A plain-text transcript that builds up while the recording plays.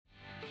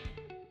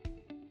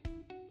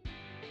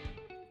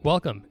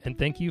Welcome, and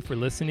thank you for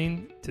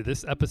listening to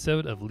this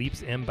episode of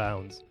Leaps and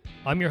Bounds.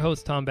 I'm your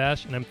host, Tom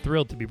Bash, and I'm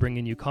thrilled to be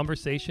bringing you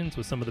conversations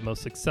with some of the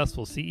most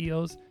successful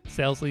CEOs,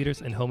 sales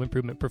leaders, and home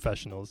improvement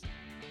professionals.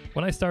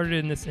 When I started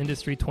in this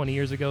industry 20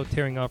 years ago,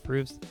 tearing off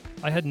roofs,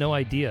 I had no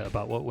idea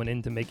about what went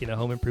into making a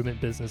home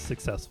improvement business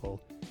successful.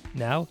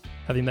 Now,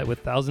 having met with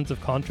thousands of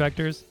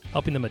contractors,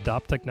 helping them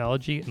adopt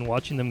technology, and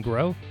watching them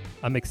grow,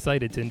 I'm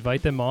excited to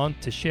invite them on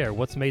to share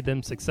what's made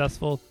them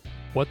successful,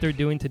 what they're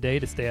doing today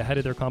to stay ahead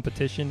of their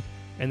competition,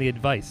 and the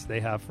advice they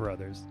have for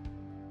others.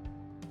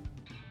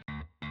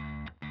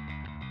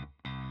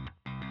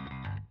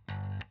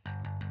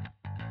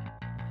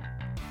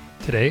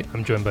 Today,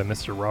 I'm joined by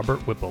Mr.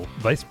 Robert Whipple,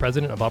 Vice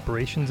President of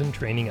Operations and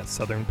Training at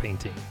Southern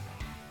Painting.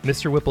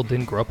 Mr. Whipple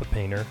didn't grow up a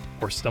painter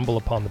or stumble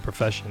upon the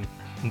profession.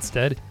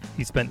 Instead,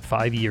 he spent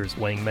 5 years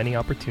weighing many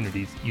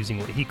opportunities using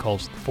what he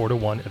calls the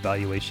 4-to-1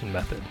 evaluation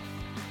method.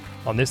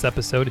 On this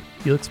episode,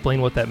 he'll explain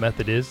what that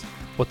method is,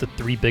 what the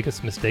 3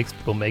 biggest mistakes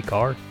people make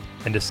are,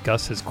 and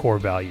discuss his core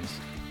values.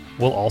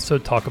 We'll also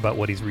talk about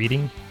what he's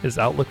reading, his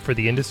outlook for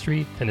the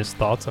industry, and his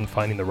thoughts on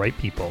finding the right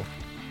people.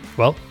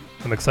 Well,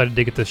 I'm excited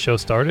to get this show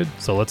started,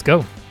 so let's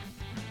go.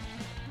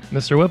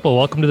 Mr. Whipple,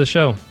 welcome to the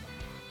show.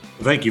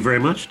 Thank you very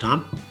much,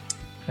 Tom.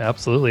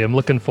 Absolutely. I'm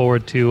looking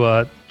forward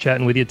to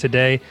chatting with you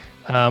today.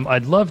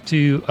 I'd love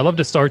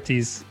to start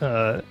these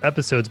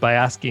episodes by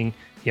asking,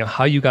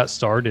 how you got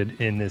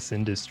started in this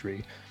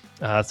industry.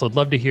 So I'd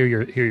love to hear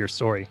your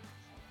story.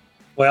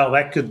 Well,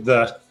 that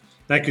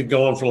could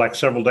go on for like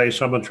several days,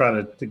 so I'm going to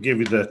try to give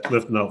you the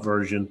Cliff Note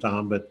version,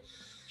 Tom. But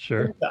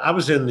sure. I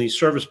was in the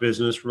service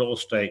business, real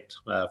estate,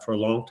 for a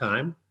long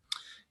time,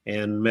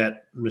 and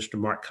met Mr.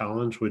 Mark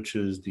Collins, which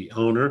is the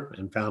owner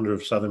and founder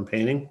of Southern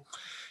Painting.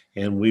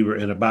 And we were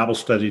in a Bible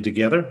study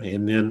together.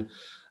 And then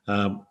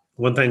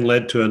one thing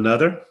led to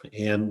another,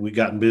 and we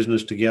got in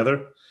business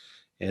together.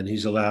 And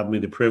he's allowed me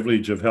the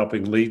privilege of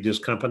helping lead this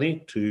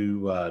company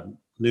to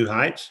new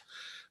heights.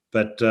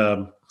 But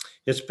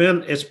it's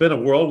been a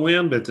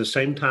whirlwind, but at the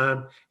same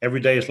time, every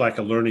day is like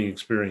a learning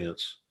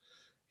experience.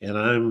 And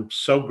I'm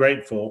so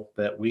grateful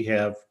that we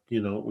have,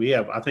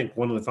 I think,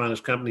 one of the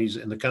finest companies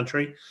in the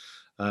country.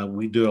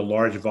 We do a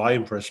large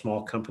volume for a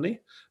small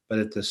company, but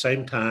at the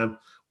same time,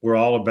 we're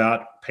all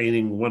about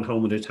painting one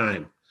home at a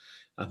time.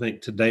 I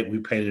think to date, we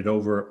painted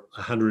over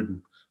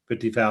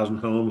 150,000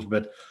 homes,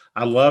 but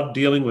I love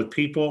dealing with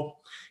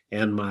people,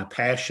 and my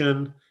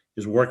passion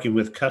is working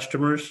with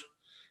customers,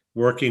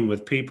 working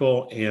with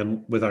people,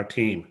 and with our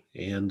team.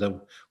 And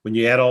when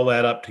you add all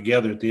that up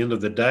together at the end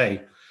of the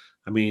day,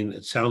 I mean,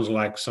 it sounds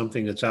like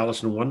something that's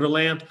Alice in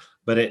Wonderland,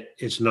 but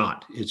it's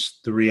not. It's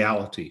the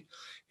reality.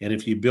 And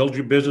if you build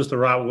your business the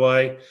right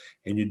way,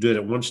 and you do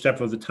it one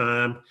step at a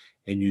time,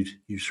 and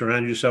you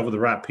surround yourself with the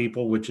right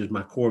people, which is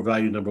my core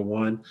value number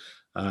one,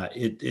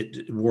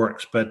 it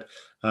works. But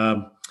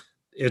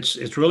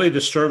it's really the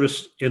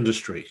service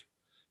industry.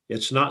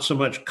 It's not so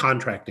much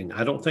contracting.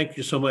 I don't think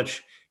you're so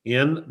much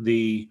in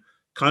the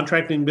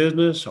contracting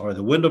business or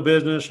the window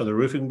business or the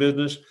roofing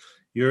business.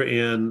 You're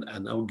in,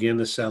 and again,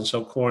 this sounds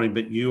so corny,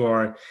 but you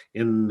are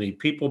in the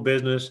people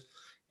business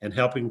and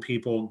helping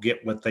people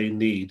get what they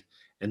need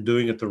and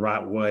doing it the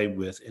right way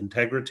with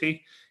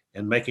integrity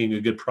and making a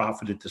good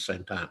profit at the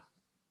same time.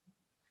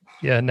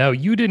 Yeah. Now,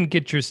 you didn't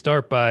get your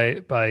start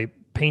by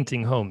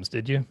painting homes,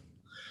 did you?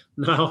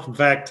 No. In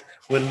fact,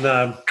 when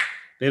the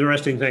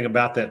interesting thing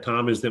about that,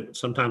 Tom, is that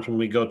sometimes when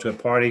we go to a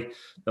party,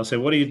 they'll say,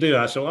 "What do you do?"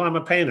 I say, "Well, I'm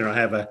a painter. I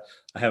have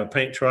a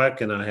paint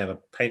truck and I have a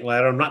paint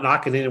ladder." I'm not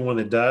knocking anyone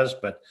that does,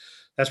 but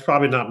that's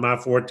probably not my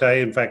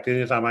forte. In fact,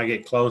 anytime I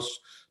get close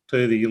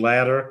to the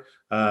ladder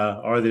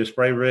or the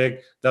spray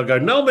rig, they'll go,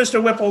 "No,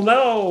 Mr. Whipple,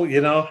 no,"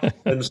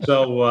 And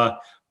so,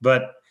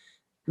 but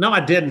no, I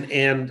didn't.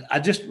 And I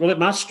just really,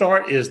 my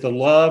start is the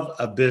love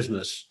of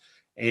business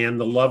and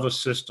the love of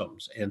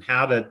systems and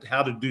how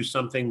to do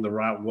something the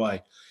right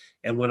way.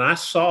 And when I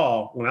sat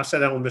down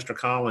with Mr.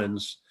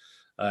 Collins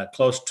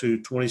close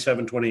to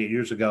 27, 28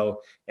 years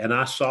ago, and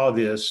I saw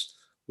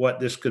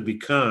what this could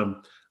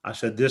become, I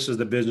said, this is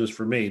the business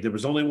for me. There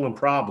was only one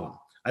problem.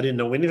 I didn't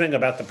know anything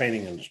about the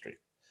painting industry.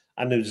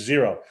 I knew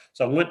zero.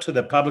 So I went to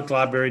the public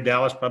library,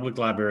 Dallas Public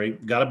Library,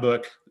 got a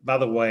book. By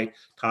the way,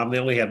 Tom, they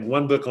only had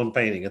one book on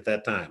painting at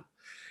that time,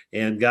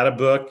 and got a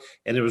book.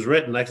 And it was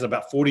written, I was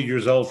about 40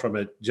 years old, from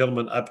a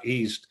gentleman up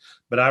east.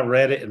 But I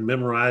read it and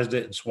memorized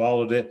it and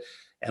swallowed it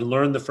and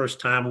learned the first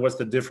time what's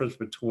the difference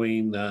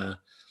between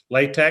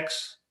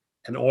latex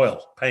and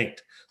oil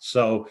paint.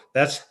 So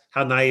that's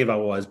how naive I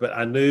was. But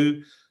I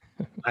knew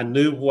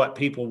what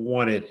people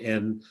wanted,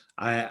 and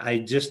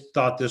I just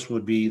thought this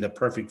would be the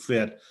perfect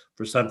fit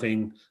for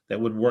something that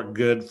would work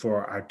good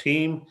for our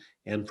team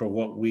and for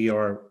what we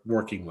are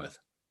working with.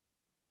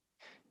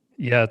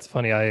 Yeah, it's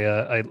funny.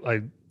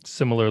 I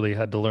similarly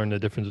had to learn the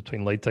difference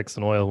between latex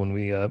and oil when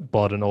we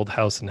bought an old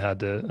house and had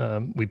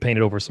to we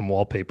painted over some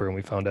wallpaper, and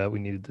we found out we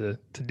needed to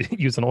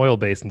use an oil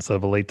base instead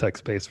of a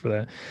latex base for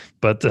that.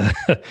 But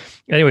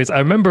anyways, I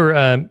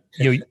remember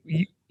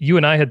you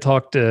and I had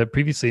talked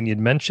previously, and you'd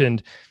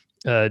mentioned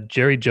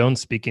Jerry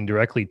Jones speaking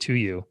directly to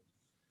you.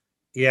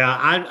 Yeah,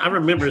 I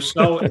remember.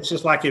 So it's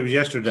just like it was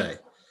yesterday.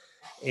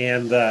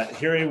 And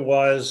here he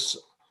was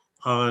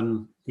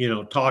on,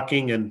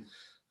 talking. And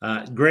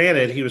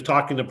granted, he was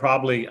talking to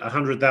probably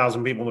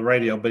 100,000 people on the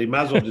radio, but he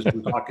might as well just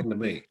been talking to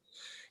me.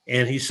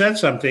 And he said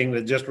something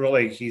that just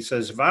really, he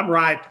says, if I'm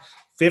right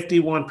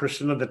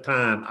 51% of the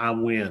time, I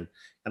win.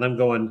 And I'm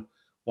going,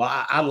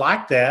 well, I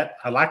like that.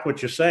 I like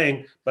what you're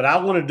saying, but I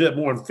want to do it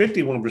more than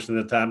 51% of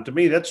the time. To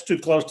me, that's too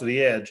close to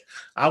the edge.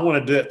 I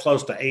want to do it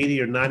close to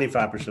 80 or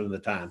 95% of the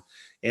time.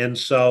 And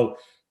so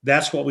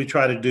that's what we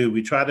try to do.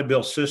 We try to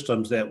build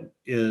systems that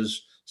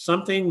is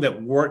something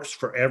that works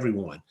for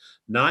everyone,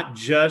 not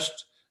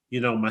just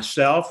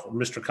myself,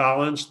 Mr.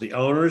 Collins, the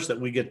owners that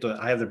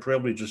I have the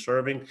privilege of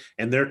serving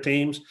and their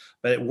teams,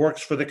 but it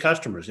works for the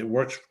customers. It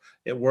works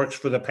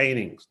for the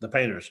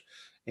painters,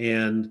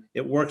 and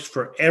it works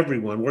for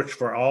everyone, works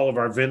for all of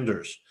our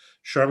vendors,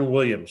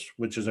 Sherwin-Williams,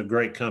 which is a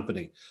great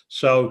company.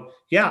 So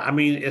yeah, I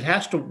mean, it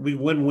has to be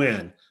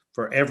win-win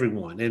for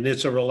everyone. And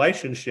it's a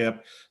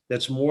relationship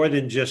that's more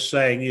than just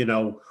saying,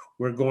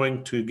 we're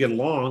going to get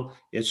along.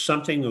 It's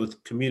something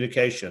with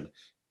communication.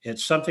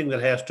 It's something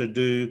that has to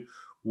do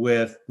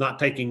with not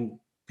taking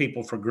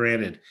people for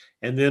granted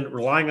and then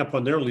relying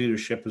upon their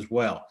leadership as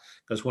well.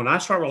 Because when I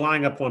start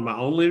relying upon my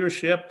own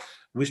leadership,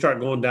 we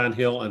start going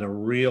downhill in a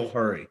real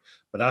hurry.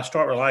 But I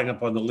start relying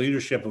upon the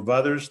leadership of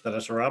others that I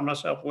surround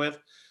myself with,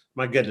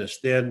 my goodness,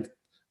 then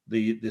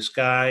the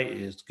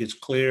sky gets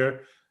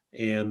clear,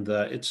 and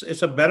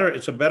it's a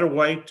better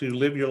way to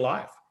live your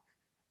life.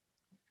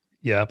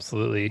 Yeah,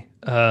 absolutely.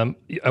 I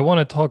want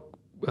to talk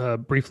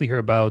briefly here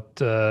about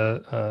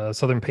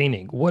Southern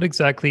Painting. What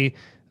exactly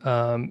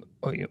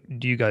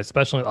do you guys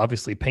specialize?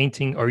 Obviously,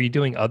 painting. Are you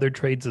doing other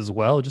trades as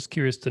well? Just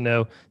curious to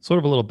know sort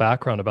of a little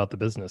background about the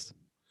business.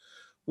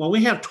 Well,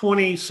 we have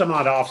 20 some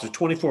odd offices,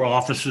 24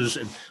 offices,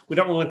 and we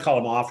don't really call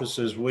them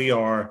offices. We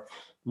are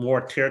more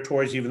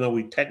territories, even though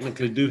we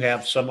technically do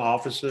have some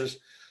offices.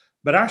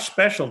 But our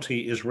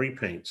specialty is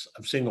repaints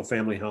of single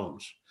family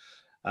homes.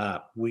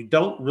 We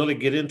don't really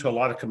get into a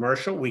lot of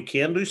commercial. We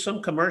can do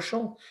some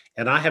commercial,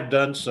 and I have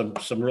done some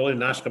really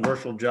nice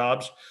commercial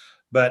jobs.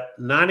 But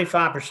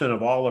 95%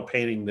 of all the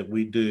painting that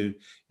we do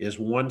is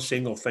one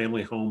single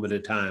family home at a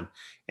time,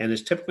 and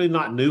it's typically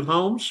not new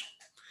homes.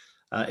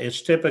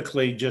 It's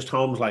typically just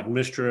homes like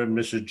Mr. and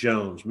Mrs.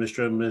 Jones,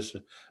 Mr. and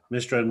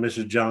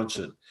Mrs.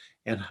 Johnson,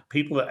 and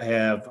people that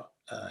have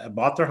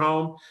bought their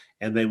home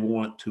and they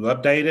want to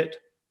update it.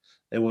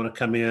 They want to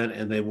come in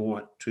and they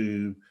want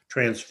to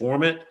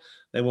transform it.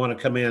 They want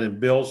to come in and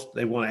build.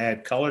 They want to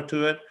add color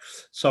to it.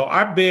 So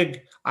our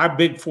big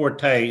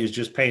forte is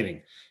just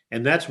painting,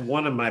 and that's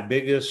one of my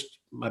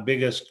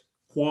biggest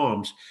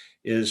qualms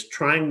is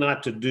trying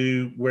not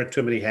to wear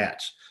too many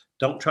hats.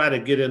 Don't try to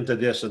get into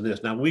this and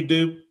this. Now we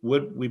do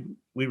wood.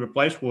 We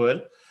replace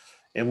wood,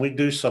 and we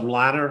do some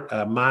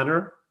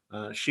minor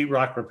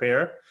sheetrock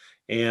repair,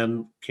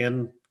 and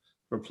can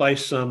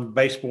replace some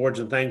baseboards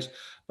and things.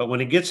 But when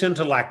it gets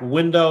into like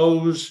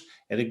windows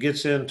and it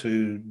gets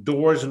into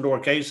doors and door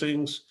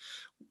casings,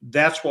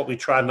 that's what we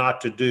try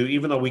not to do.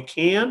 Even though we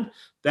can,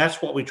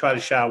 that's what we try to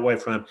shy away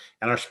from.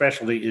 And our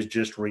specialty is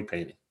just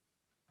repainting.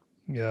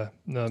 Yeah,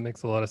 no, it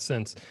makes a lot of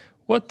sense.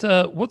 What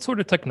sort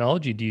of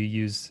technology do you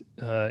use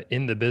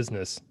in the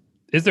business?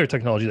 Is there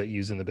technology that you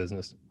use in the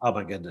business? Oh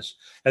my goodness.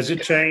 Has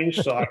it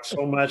changed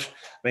so much?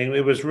 I mean,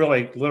 it was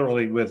really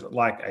literally with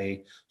like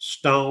a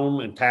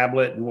stone and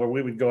tablet, and where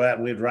we would go out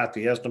and we'd write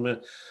the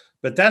estimate.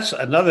 But that's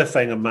another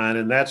thing of mine.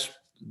 And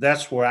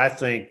that's where I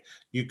think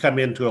you come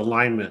into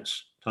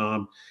alignments,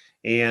 Tom.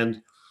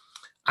 And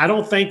I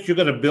don't think you're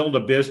going to build a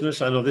business.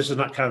 I know this is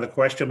not kind of the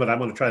question, but I'm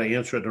going to try to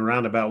answer it in a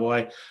roundabout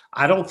way.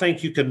 I don't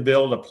think you can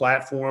build a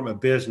platform, a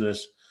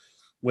business,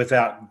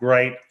 without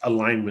great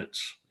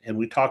alignments. And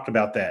we talked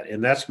about that.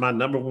 And that's my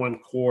number one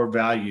core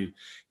value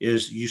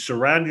is you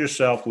surround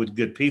yourself with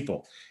good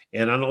people.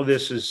 And I know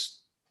this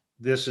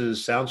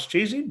is sounds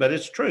cheesy, but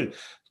it's true.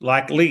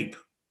 Like Leap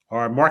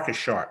or Market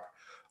Sharp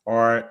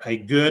or a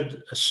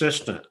good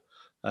assistant,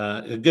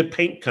 a good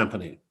paint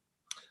company.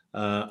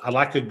 I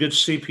like a good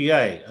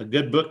CPA, a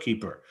good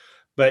bookkeeper.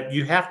 But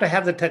you have to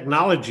have the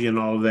technology and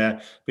all of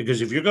that,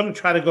 because if you're going to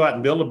try to go out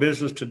and build a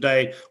business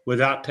today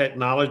without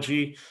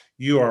technology,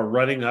 you are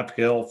running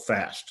uphill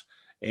fast,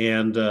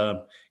 and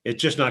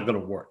it's just not going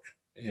to work.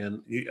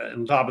 And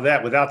on top of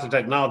that, without the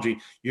technology,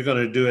 you're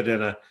going to do it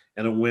in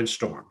a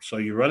windstorm. So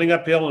you're running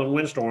uphill in a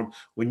windstorm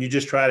when you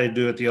just try to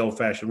do it the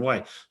old-fashioned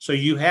way. So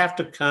you have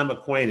to come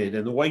acquainted,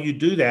 and the way you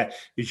do that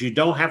is you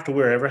don't have to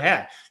wear every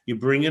hat. You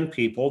bring in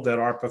people that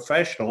are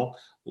professional,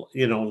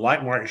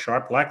 like Market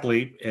Sharp, like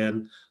Leap,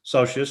 and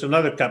Socius, and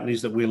other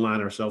companies that we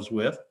align ourselves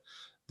with,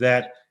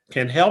 that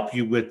can help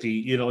you with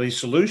these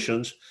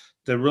solutions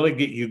to really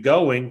get you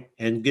going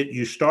and get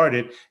you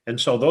started. And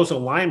so those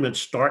alignments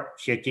start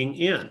kicking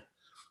in.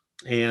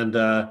 And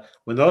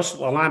when those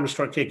alignments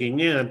start kicking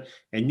in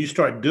and you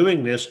start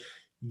doing this,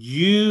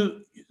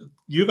 you're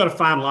going to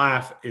find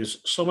life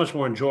is so much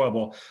more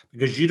enjoyable,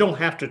 because you don't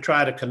have to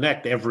try to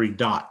connect every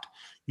dot.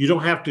 You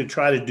don't have to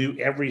try to do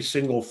every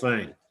single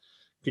thing.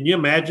 Can you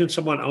imagine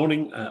someone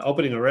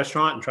opening a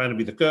restaurant and trying to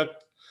be the cook,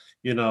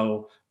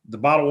 the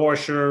bottle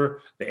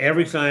washer, the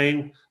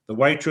everything, the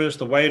waitress,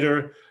 the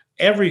waiter,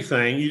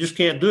 everything? You just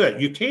can't do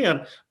it. You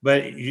can,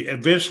 but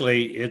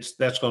eventually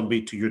that's going to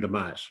be to your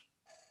demise.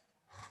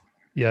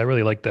 Yeah, I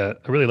really like that.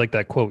 I really like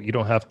that quote. You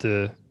don't have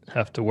to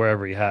wear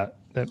every hat.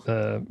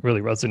 That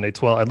really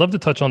resonates well. I'd love to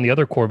touch on the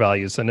other core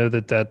values. I know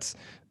that's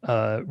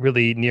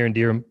really near and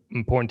dear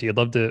important to you. I'd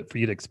love for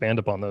you to expand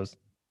upon those.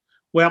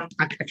 Well,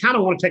 I kind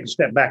of want to take a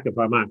step back, if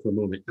I might, for a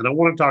moment. And I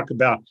want to talk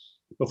about,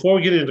 before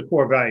we get into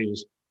core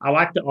values, I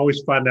like to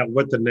always find out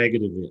what the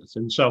negative is.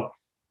 And so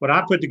what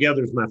I put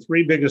together is my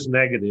three biggest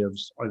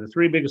negatives, or the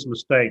three biggest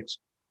mistakes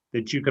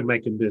that you can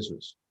make in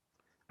business.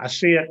 I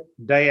see it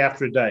day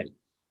after day.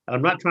 And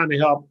I'm not trying to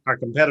help our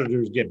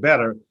competitors get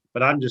better,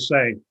 but I'm just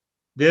saying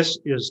this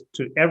is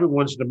to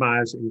everyone's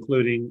demise,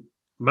 including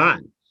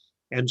mine.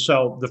 And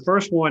so the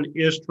first one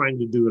is trying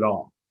to do it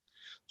all.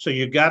 So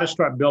you got to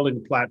start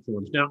building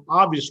platforms. Now,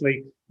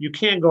 obviously, you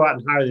can't go out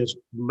and hire this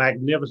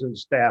magnificent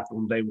staff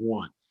on day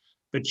one,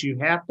 but you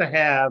have to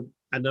have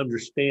an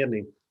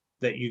understanding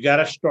that you got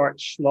to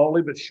start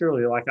slowly but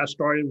surely. Like I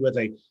started with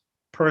a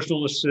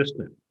personal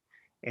assistant,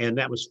 and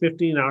that was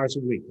 15 hours a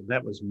week. And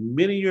that was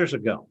many years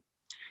ago.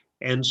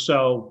 And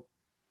so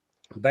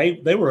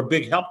they were a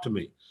big help to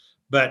me.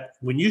 But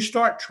when you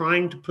start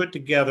trying to put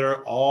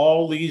together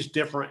all these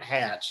different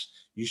hats,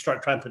 you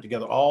start trying to put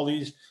together all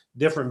these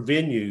different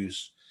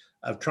venues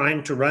of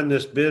trying to run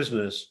this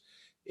business,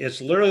 it's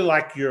literally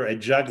like you're a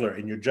juggler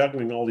and you're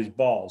juggling all these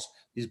balls.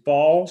 These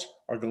balls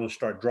are going to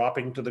start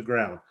dropping to the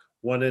ground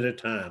one at a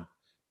time,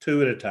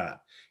 two at a time.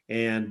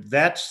 And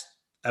that's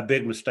a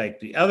big mistake.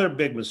 The other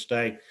big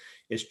mistake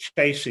is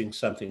chasing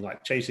something,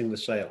 like chasing the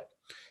sale.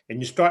 And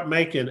you start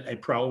making a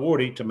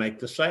priority to make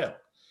the sale.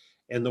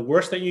 And the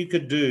worst thing you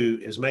could do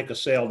is make a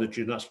sale that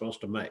you're not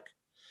supposed to make.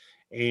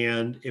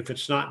 And if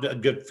it's not a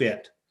good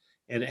fit,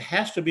 and it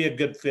has to be a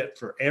good fit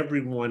for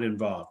everyone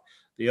involved.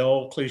 The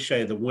old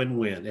cliche, the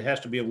win-win. It has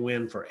to be a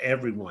win for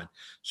everyone.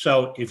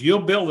 So if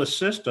you'll build the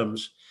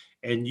systems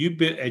and you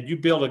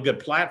build a good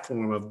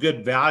platform of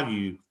good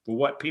value for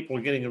what people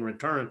are getting in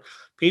return,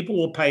 people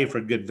will pay for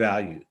good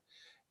value.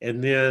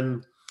 And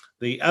then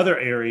the other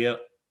area,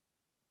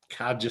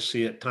 I just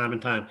see it time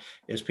and time,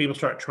 is people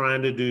start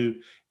trying to do,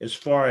 as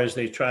far as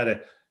they try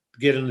to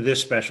get into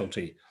this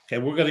specialty.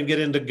 Okay, we're going to get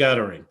into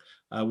guttering.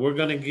 We're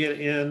going to get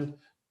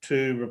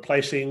into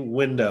replacing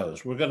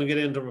windows. We're going to get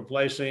into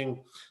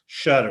replacing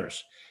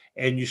shutters.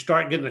 And you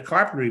start getting a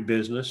carpentry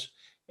business,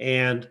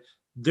 and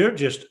there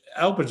just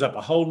opens up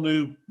a whole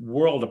new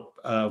world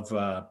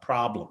of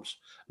problems.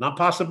 Not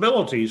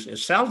possibilities. It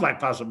sounds like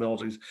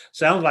possibilities,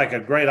 sounds like a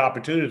great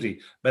opportunity,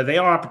 but they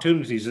are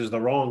opportunities is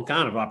the wrong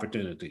kind of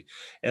opportunity.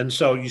 And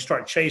so you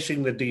start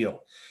chasing the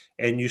deal,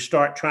 and you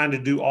start trying to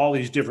do all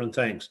these different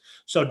things.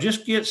 So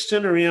just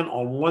center in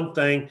on one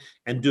thing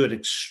and do it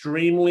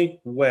extremely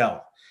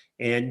well.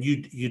 And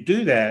you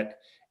do that,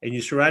 and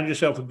you surround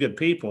yourself with good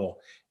people,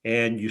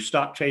 and you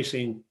stop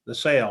chasing the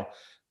sale,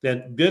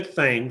 then good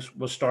things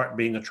will start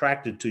being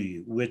attracted to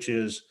you, which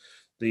is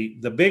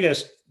the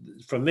biggest.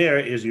 From there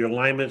is your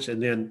alignments.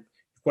 And then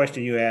the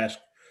question you ask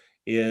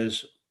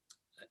is,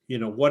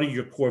 what are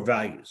your core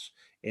values?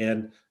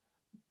 And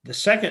the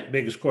second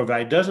biggest core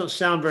value doesn't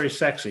sound very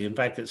sexy. In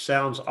fact, it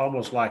sounds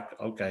almost like,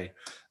 okay,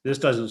 this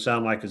doesn't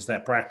sound like it's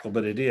that practical,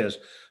 but it is.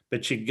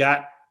 But you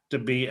got to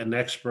be an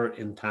expert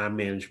in time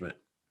management.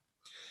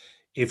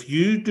 If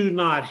you do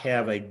not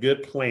have a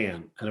good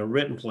plan and a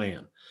written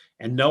plan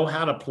and know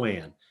how to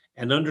plan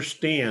and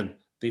understand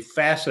the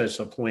facets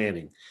of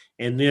planning,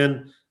 and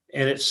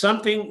it's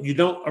something you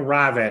don't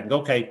arrive at and go,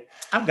 okay,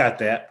 I've got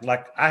that.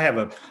 Like I have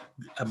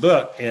a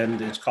book,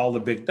 and it's called The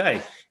Big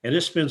Day, and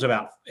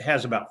it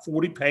has about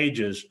 40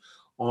 pages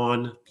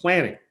on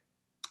planning.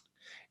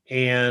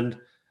 And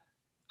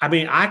I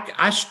mean,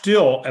 I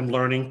still am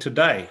learning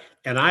today,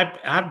 and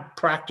I've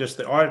practiced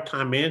the art of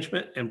time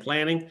management and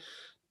planning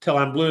till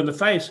I'm blue in the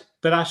face,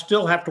 but I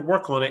still have to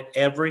work on it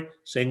every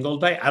single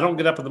day. I don't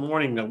get up in the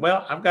morning and go,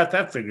 well, I've got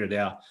that figured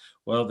out.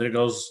 Well, there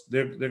goes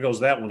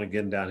that one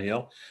again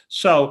downhill.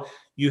 So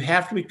you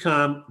have to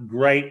become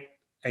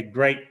a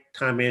great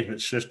time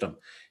management system.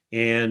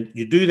 And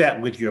you do that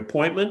with your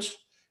appointments,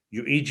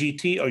 your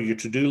EGT or your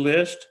to-do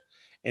list,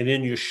 and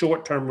then your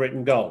short-term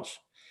written goals.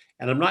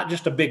 And I'm not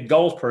just a big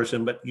goals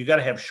person, but you got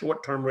to have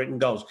short-term written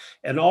goals.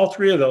 And all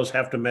three of those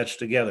have to match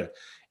together.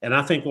 And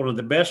I think one of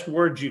the best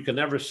words you can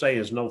ever say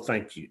is no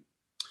thank you.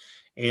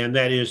 And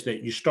that is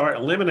that you start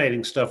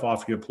eliminating stuff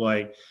off your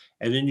plate,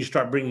 and then you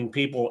start bringing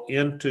people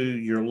into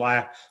your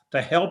life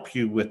to help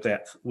you with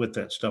that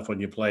stuff on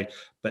your plate.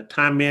 But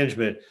time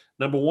management,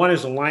 number one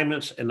is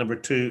alignments, and number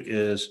two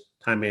is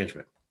time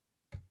management.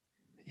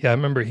 Yeah, I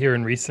remember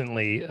hearing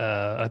recently,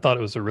 I thought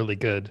it was a really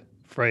good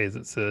phrase.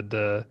 It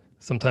said,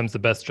 sometimes the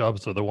best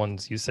jobs are the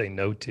ones you say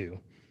no to.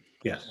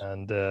 Yes.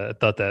 And I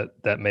thought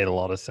that made a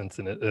lot of sense,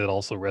 and it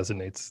also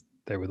resonates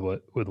there with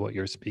what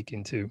you're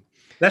speaking to.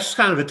 That's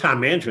kind of the time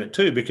management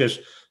too, because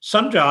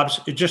some jobs,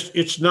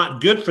 it's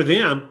not good for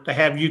them to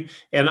have you.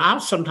 And I'll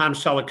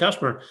sometimes tell a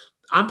customer,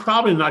 I'm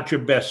probably not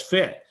your best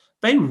fit.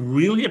 They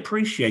really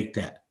appreciate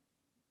that.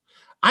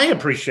 I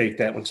appreciate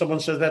that when someone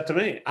says that to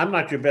me. I'm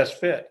not your best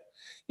fit.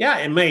 Yeah,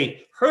 it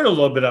may hurt a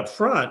little bit up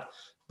front,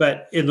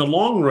 but in the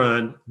long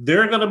run,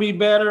 they're going to be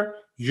better.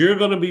 You're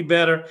going to be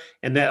better.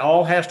 And that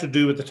all has to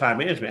do with the time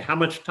management. How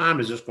much time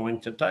is this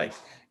going to take?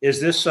 Is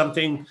this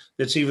something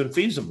that's even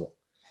feasible?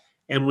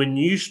 And when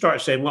you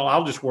start saying, well,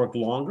 I'll just work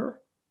longer,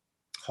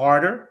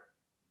 harder,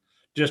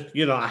 just,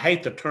 I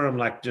hate the term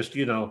like just,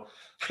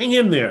 hang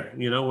in there.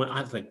 When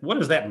I think, what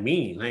does that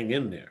mean? Hang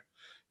in there,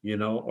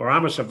 or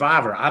I'm a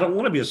survivor. I don't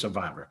want to be a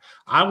survivor.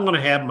 I want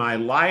to have my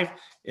life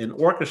and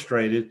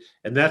orchestrated.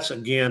 And that's,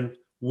 again,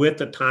 with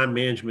the time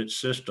management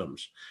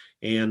systems,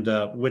 and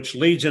which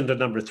leads into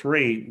number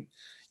 3,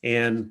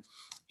 and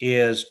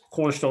is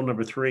cornerstone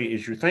number 3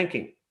 is your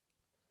thinking.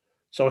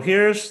 So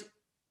here's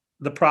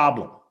the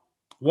problem.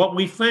 What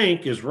we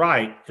think is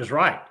right is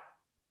right.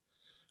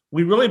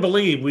 We really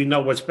believe we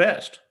know what's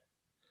best.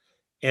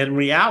 In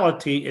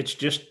reality, it's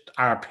just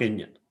our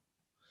opinion.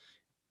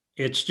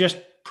 It's just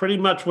pretty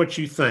much what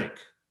you think.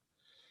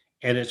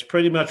 And it's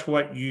pretty much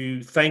what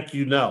you think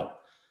you know.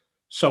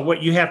 So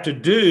what you have to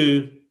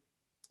do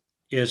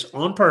is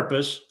on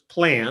purpose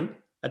plan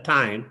a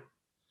time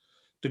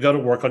to go to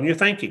work on your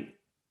thinking.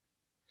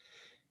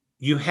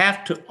 You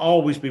have to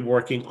always be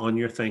working on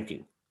your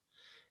thinking.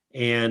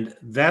 And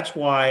that's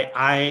why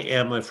I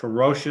am a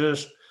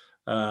ferocious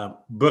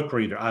book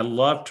reader. I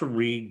love to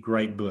read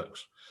great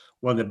books.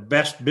 One of the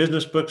best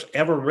business books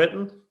ever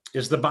written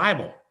is the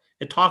Bible.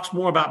 It talks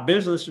more about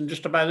business than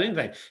just about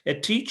anything.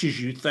 It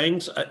teaches you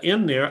things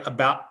in there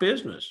about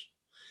business.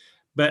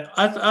 But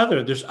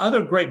there's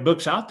other great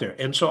books out there.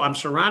 And so I'm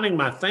surrounding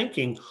my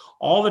thinking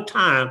all the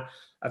time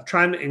of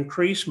trying to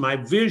increase my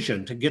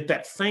vision to get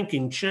that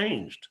thinking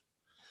changed.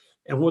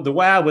 And the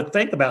way I would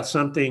think about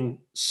something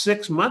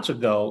 6 months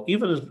ago,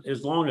 even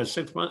as long as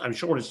 6 months, I'm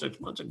short as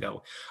 6 months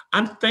ago,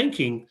 I'm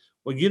thinking,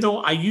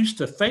 well, I used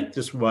to think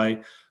this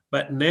way,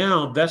 but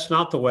now that's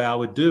not the way I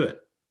would do it.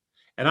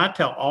 And I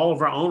tell all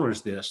of our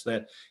owners this,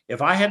 that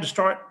if I had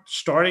to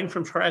starting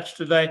from scratch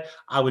today,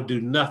 I would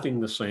do nothing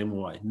the same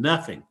way.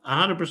 Nothing,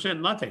 100%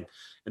 nothing.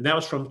 And that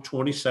was from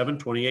 27,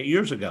 28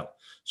 years ago.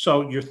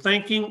 So your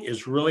thinking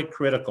is really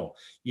critical.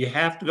 You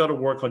have to go to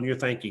work on your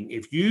thinking.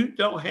 If you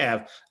don't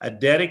have a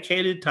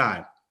dedicated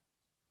time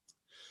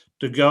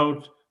to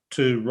go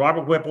to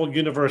Robert Whipple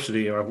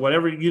University or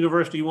whatever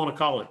university you want to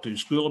call it, to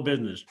School of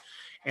Business,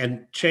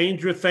 and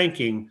change your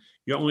thinking,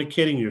 you're only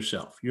kidding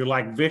yourself. You're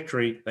like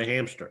Victory, the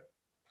hamster.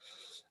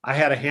 I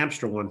had a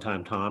hamster one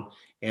time, Tom,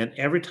 and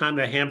every time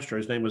that hamster,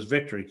 his name was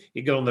Victory,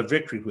 he'd go on the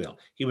victory wheel.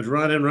 He would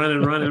run and run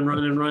and run and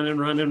run and run and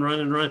run and run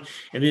and run,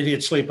 and then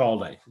he'd sleep all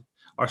day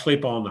or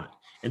sleep all night.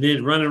 And then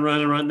he'd run and run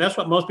and run. That's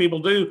what most people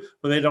do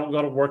when they don't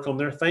go to work on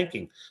their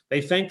thinking.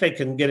 They think they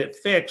can get it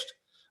fixed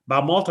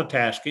by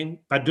multitasking,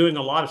 by doing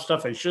a lot of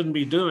stuff they shouldn't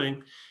be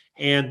doing,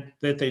 and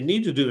that they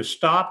need to do is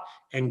stop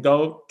and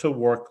go to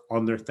work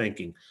on their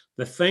thinking.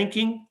 The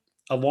thinking,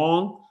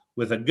 along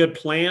with a good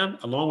plan,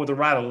 along with the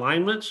right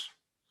alignments,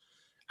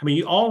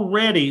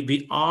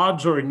 the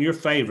odds are in your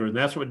favor. And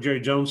that's what Jerry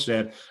Jones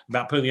said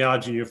about putting the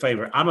odds in your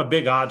favor. I'm a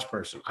big odds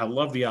person. I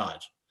love the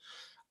odds.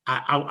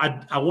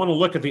 I want to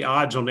look at the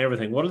odds on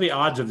everything. What are the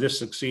odds of this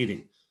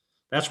succeeding?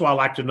 That's why I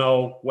like to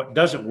know what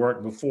doesn't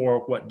work before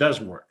what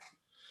does work.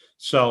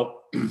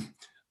 So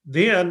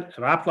then if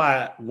I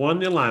apply 1,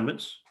 the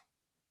alignments,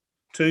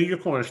 2, your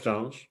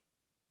cornerstones.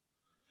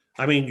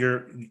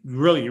 Your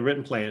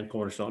written plan,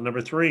 cornerstone. Number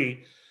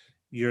 3,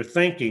 your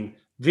thinking.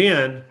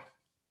 Then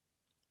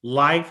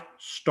life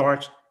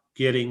starts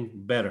getting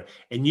better.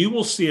 And you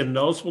will see a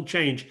noticeable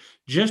change.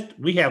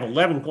 We have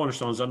 11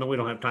 cornerstones. I know we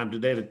don't have time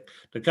today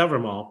to cover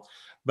them all,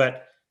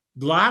 but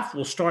life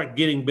will start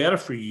getting better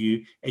for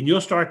you, and you'll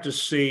start to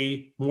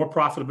see more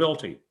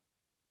profitability,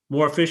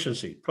 more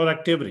efficiency,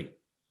 productivity.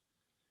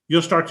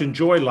 You'll start to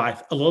enjoy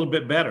life a little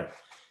bit better.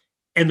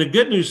 And the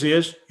good news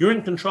is you're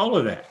in control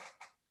of that.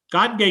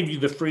 God gave you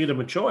the freedom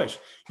of choice.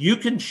 You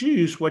can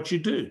choose what you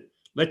do.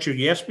 Let your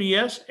yes be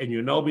yes and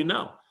your no be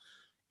no.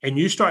 And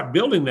you start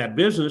building that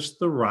business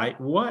the right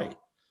way.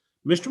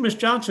 Mr. and Miss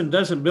Johnson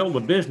doesn't build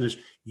a business.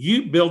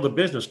 You build a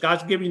business.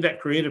 God's giving you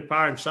that creative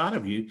power inside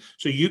of you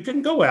so you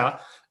can go out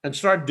and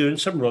start doing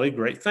some really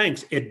great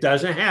things. It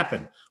doesn't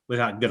happen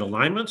without good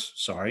alignments.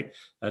 Sorry,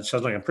 that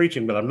sounds like I'm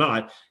preaching, but I'm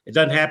not. It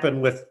doesn't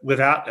happen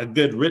without a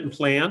good written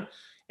plan,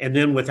 and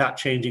then without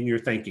changing your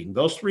thinking.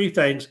 Those 3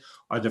 things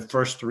are the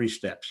first 3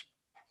 steps.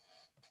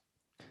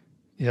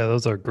 Yeah,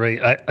 those are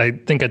great. I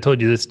think I told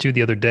you this too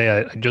the other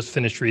day. I just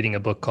finished reading a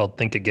book called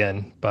Think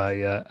Again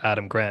by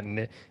Adam Grant,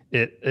 and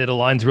it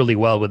aligns really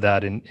well with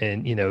that. And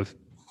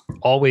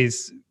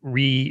always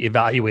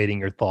reevaluating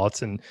your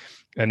thoughts and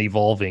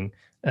evolving.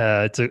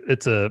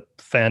 It's a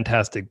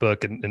fantastic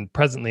book, and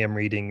presently I'm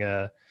reading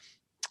the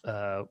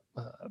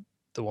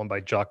one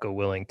by Jocko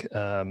Willink.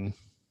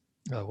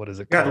 What is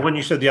it Yeah, the called? one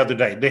you said the other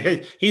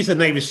day. He's a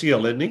Navy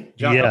SEAL, isn't he,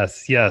 Jocko?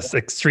 Yes,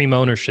 extreme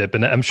ownership,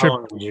 and I'm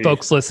sure Oh, geez.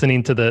 folks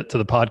listening to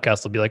the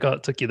podcast will be like, "Oh,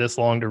 it took you this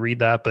long to read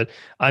that," but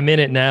I'm in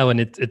it now, and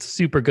it's a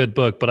super good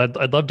book. But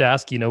I'd love to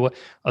ask, what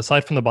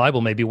aside from the Bible,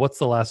 maybe what's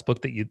the last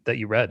book that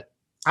you read?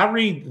 I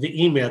read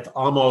the E-Myth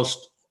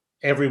almost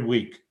every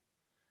week,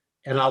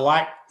 and I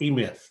like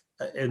E-Myth,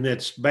 and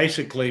it's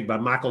basically by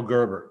Michael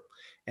Gerber,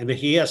 and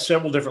he has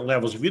several different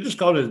levels. If you just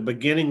go to the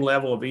beginning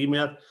level of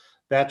E-Myth,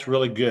 that's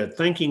really good.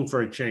 Thinking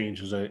for a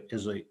Change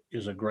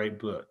is a great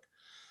book.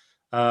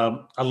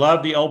 I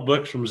love the old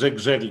books from Zig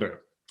Ziglar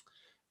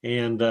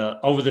and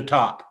Over the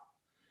Top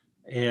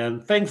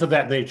and things of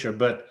that nature.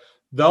 But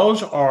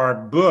those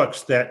are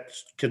books that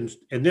can,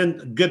 and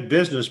then good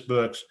business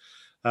books.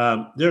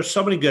 There's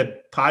so many good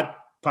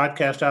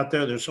podcasts out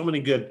there. There's so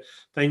many good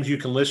things you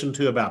can listen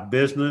to about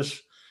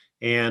business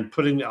and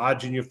putting the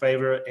odds in your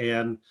favor.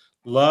 And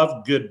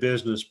love good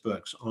business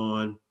books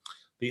on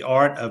the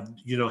art of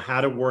how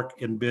to work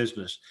in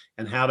business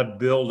and how to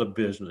build a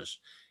business.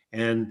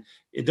 And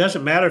it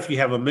doesn't matter if you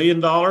have $1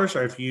 million or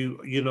if you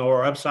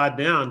are upside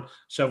down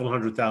several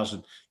hundred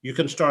thousand. You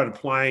can start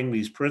applying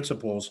these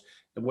principles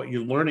and what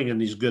you're learning in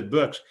these good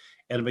books.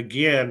 And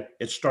again,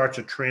 it starts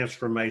a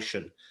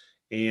transformation,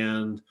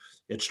 and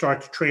it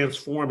starts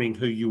transforming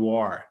who you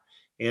are.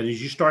 And as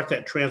you start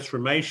that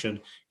transformation,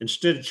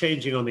 instead of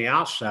changing on the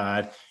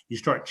outside, you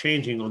start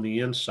changing on the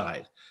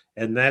inside.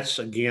 And that's,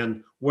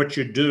 again, what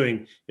you're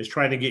doing is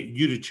trying to get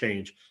you to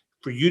change,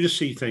 for you to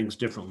see things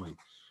differently.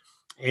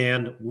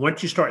 And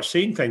once you start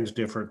seeing things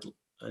different,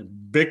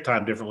 big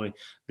time differently,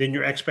 then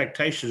your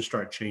expectations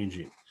start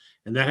changing.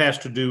 And that has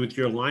to do with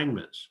your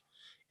alignments.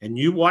 And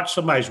you watch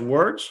somebody's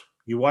words,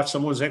 you watch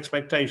someone's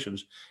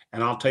expectations,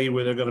 and I'll tell you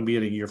where they're going to be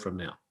in a year from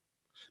now,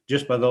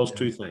 just by those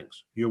two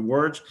things, your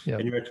words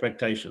and your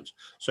expectations.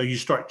 So you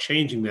start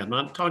changing that. I'm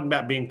not talking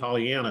about being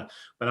Pollyanna,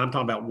 but I'm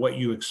talking about what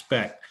you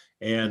expect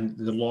and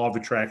the law of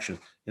attraction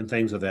and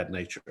things of that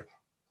nature.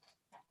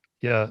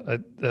 Yeah,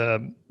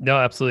 no,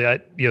 absolutely.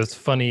 It's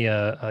funny.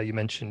 You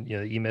mentioned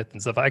E-Myth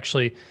and stuff.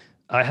 Actually,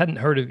 I hadn't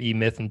heard of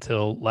E-Myth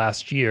until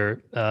last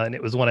year, and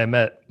it was when I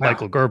met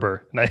Michael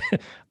Gerber, and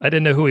I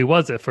didn't know who he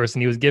was at first,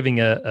 and he was giving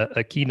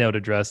a keynote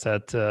address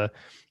at a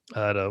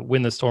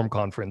Win the Storm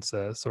conference,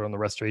 sort of on the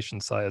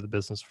restoration side of the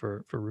business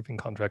for roofing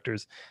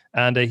contractors,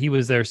 and he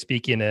was there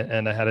speaking,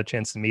 and I had a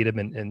chance to meet him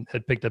and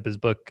had picked up his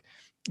book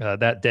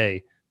that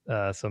day.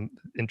 So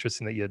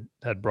interesting that you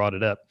had brought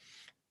it up.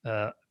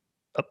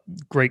 A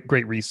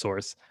great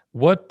resource.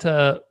 What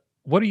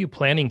are you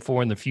planning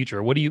for in the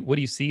future? What do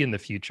you see in the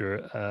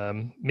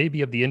future?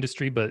 Maybe of the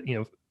industry, but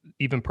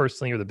even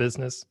personally or the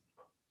business.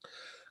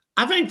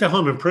 I think the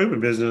home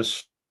improvement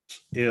business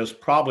is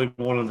probably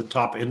one of the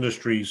top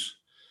industries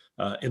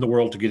in the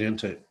world to get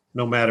into,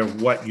 no matter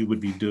what you would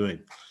be doing.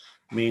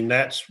 I mean,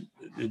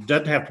 it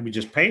doesn't have to be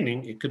just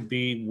painting. It could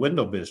be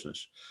window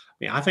business. I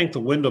mean, I think the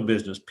window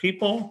business,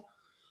 people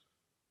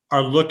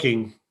are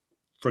looking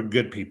for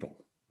good people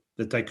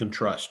that they can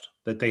trust,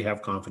 that they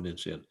have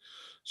confidence in.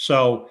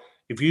 So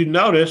if you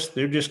notice,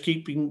 they're just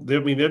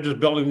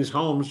building these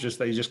homes,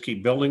 they just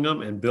keep building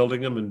them and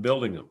building them and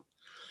building them.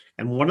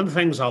 And one of the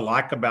things I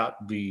like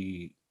about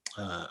the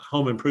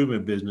home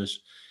improvement business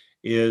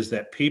is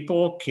that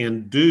people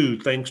can do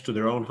things to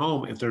their own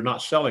home if they're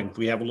not selling, if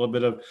we have a little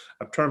bit of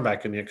a turn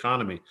back in the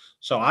economy.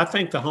 So I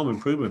think the home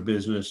improvement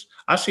business,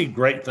 I see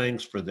great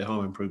things for the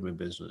home improvement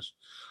business.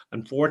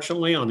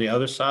 Unfortunately, on the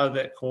other side of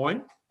that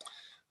coin,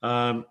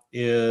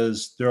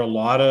 is there are a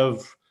lot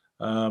of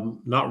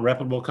not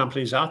reputable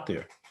companies out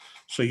there.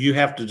 So you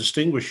have to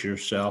distinguish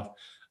yourself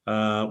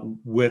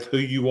with who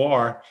you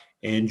are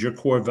and your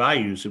core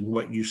values and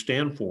what you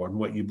stand for and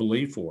what you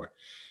believe for.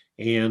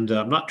 And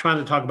I'm not trying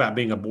to talk about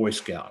being a Boy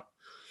Scout.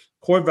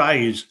 Core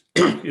values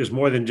is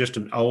more than just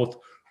an oath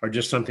or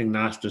just something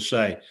nice to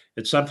say.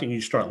 It's something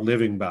you start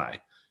living by,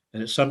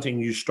 and it's something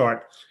you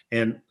start.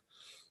 And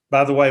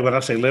by the way, when I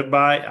say live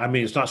by, I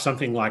mean it's not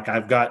something like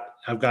I've got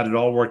it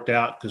all worked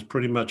out, because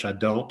pretty much I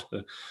don't.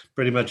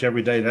 Pretty much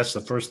every day, that's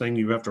the first thing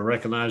you have to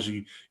recognize.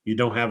 You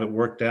don't have it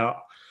worked out.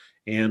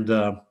 And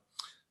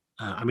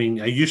I mean,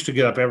 I used to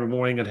get up every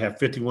morning and have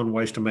 51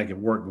 ways to make it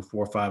work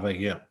before 5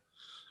 a.m.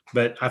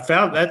 But I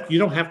found that you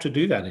don't have to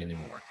do that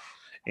anymore.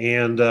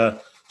 And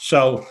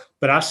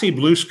but I see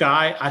blue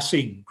sky. I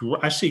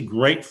see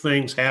great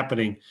things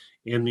happening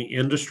in the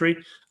industry.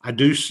 I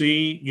do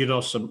see,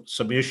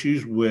 some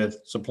issues with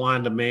supply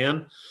and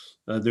demand.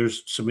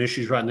 There's some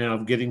issues right now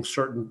of getting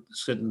certain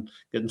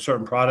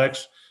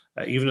products,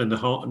 even in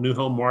the new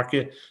home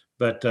market.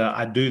 But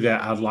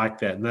I like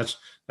that, and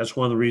that's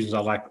one of the reasons I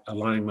like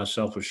aligning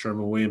myself with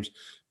Sherwin-Williams,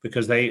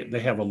 because they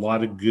have a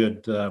lot of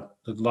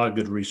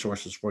good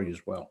resources for you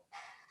as well.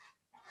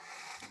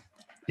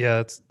 Yeah,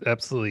 that's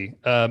absolutely.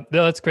 No,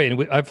 that's great.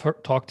 And I've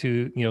talked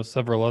to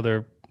several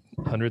other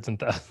hundreds and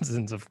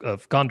thousands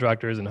of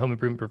contractors and home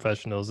improvement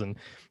professionals, and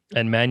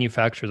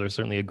manufacturers are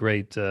certainly a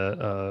great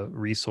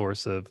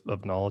resource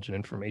of knowledge and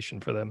information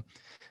for them.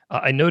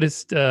 I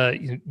noticed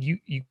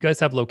you guys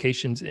have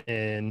locations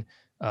in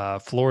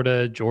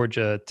Florida,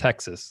 Georgia,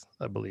 Texas,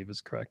 I believe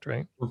is correct,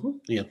 right?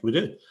 Yes, we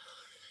do.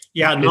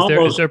 Yeah, and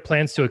Is there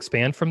plans to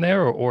expand from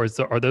there, or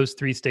are those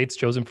 3 states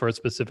chosen for a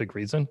specific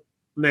reason?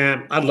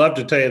 Man, I'd love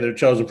to tell you they're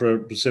chosen for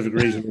a specific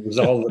reason. It was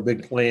all the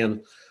big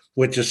plan,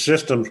 which is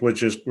systems,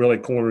 which is really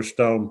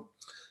cornerstone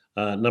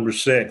number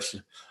 6.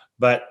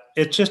 But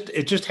it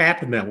just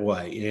happened that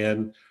way,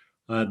 and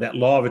that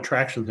law of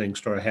attraction thing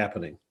started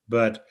happening.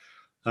 But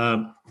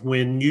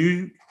when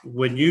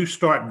you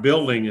start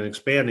building and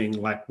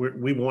expanding like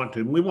we want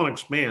to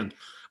expand,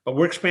 but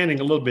we're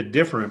expanding a little bit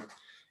different.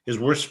 Is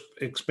we're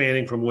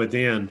expanding from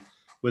within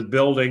with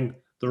building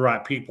the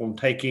right people and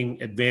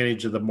taking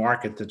advantage of the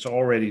market that's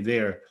already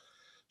there.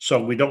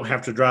 So we don't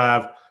have to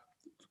drive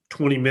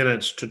 20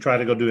 minutes to try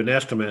to go do an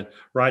estimate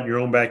right in your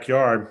own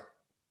backyard.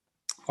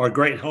 Are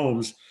great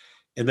homes,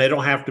 and they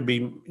don't have to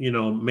be,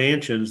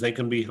 mansions. They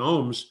can be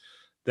homes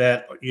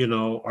that,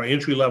 are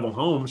entry level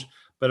homes,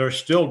 but are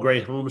still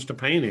great homes to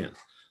paint in.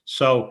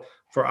 So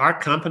for our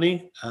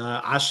company,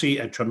 I see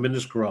a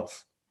tremendous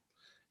growth,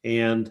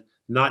 and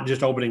not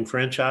just opening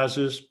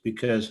franchises,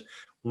 because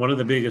one of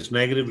the biggest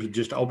negatives of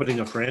just opening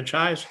a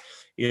franchise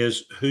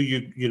is who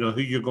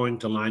you're going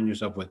to line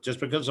yourself with. Just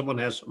because someone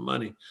has some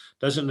money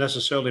doesn't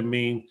necessarily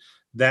mean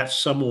that's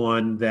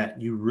someone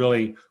that you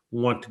really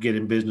want to get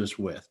in business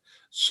with.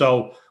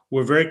 So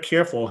we're very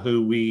careful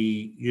who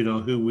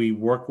we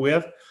work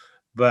with,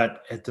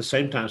 but at the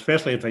same time,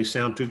 especially if they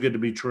sound too good to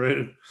be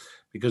true,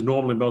 because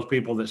normally most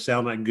people that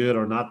sound that good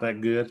are not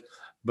that good.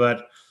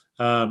 But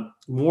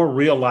more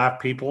real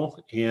life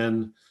people,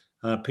 and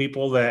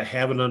people that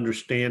have an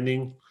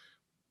understanding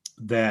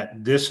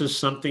that this is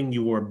something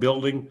you are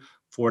building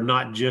for,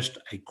 not just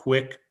a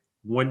quick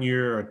 1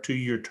 year or 2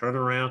 year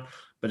turnaround,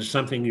 but it's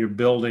something you're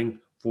building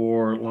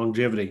for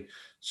longevity.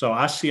 So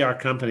I see our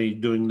company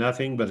doing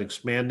nothing but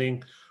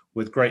expanding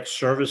with great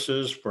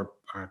services for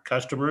our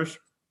customers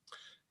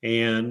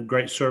and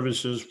great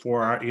services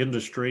for our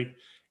industry,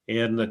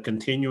 and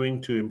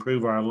continuing to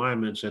improve our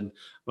alignments. And I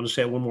want to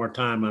say it one more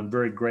time, I'm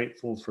very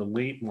grateful for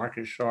Leap,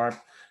 Market Sharp,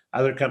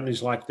 other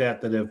companies like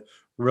that have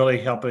really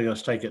helping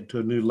us take it to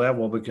a new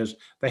level, because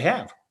they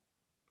have,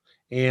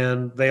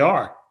 and they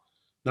are.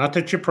 Not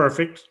that you're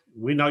perfect.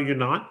 We know you're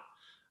not.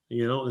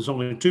 There's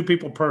only 2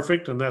 people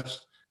perfect, and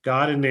that's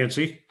God and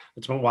Nancy.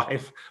 That's my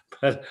wife.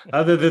 But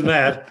other than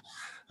that,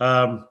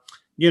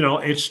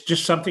 it's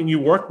just something you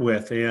work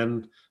with.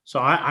 And so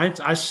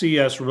I see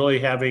us really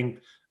having,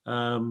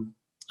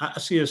 I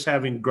see us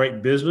having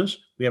great business.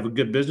 We have a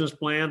good business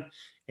plan,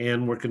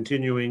 and we're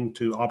continuing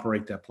to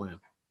operate that plan.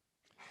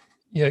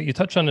 Yeah, you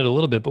touched on it a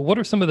little bit, but what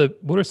are some of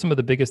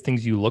the biggest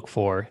things you look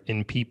for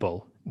in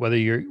people, whether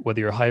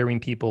you're hiring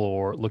people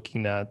or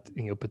looking at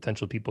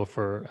potential people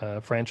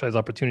for franchise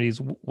opportunities?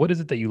 What is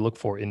it that you look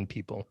for in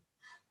people?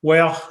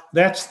 Well,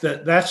 that's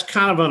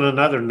kind of on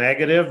another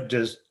negative.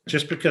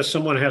 Just because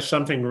someone has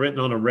something written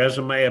on a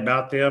resume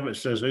about them, it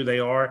says who they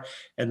are,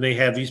 and they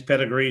have these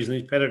pedigrees and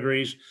these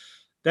pedigrees,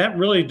 that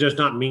really does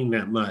not mean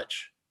that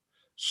much.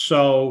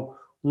 So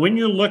when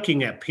you're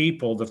looking at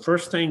people, the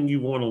first thing you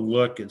want to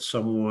look at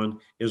someone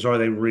is, are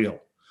they real?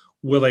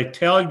 Will they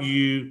tell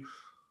you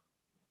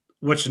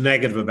what's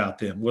negative about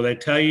them? Will they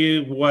tell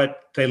you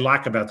what they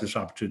like about this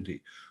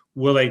opportunity?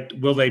 Will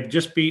they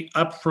just be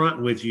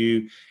upfront with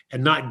you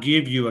and not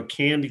give you a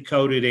candy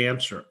coated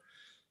answer?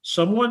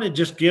 Someone that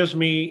just gives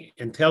me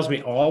and tells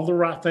me all the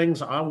right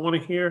things I want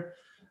to hear,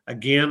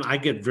 again, I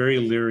get very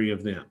leery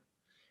of them.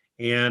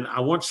 And I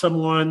want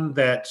someone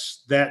that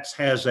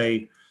has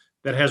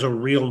a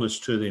realness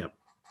to them.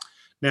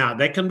 Now,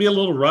 they can be a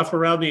little rough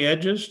around the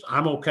edges.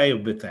 I'm okay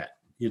with that.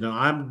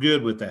 I'm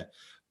good with that.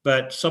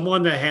 But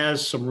someone that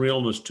has some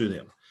realness to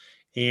them.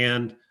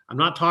 And I'm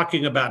not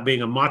talking about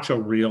being a macho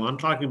real. I'm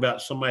talking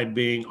about somebody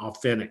being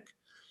authentic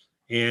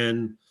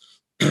and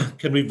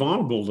can be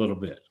vulnerable a little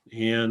bit,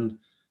 and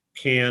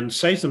can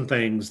say some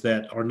things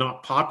that are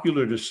not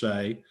popular to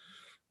say.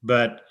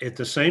 But at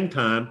the same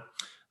time,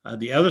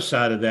 the other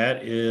side of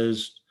that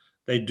is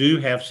they do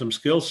have some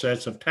skill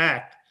sets of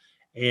tact,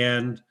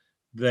 and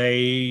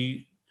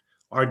they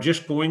are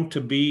just going to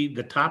be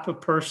the type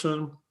of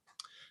person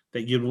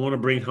that you'd want to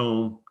bring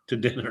home to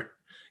dinner.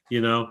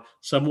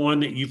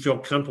 Someone that you feel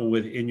comfortable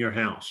with in your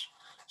house,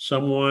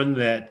 someone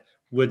that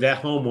would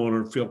that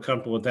homeowner feel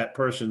comfortable with that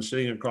person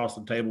sitting across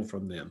the table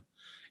from them.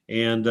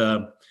 And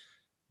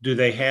do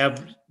they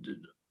have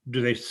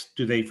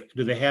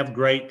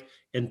great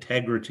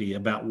integrity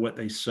about what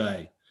they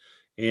say?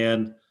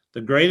 And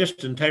the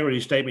greatest integrity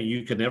statement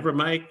you can ever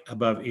make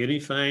above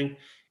anything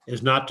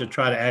is not to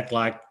try to act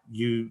like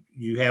you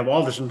have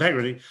all this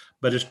integrity,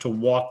 but it's to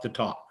walk the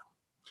talk.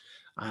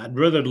 I'd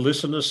rather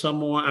listen to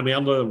someone. I'd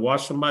rather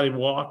watch somebody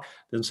walk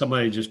than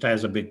somebody just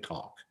has a big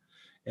talk.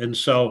 And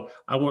so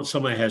I want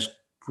somebody that has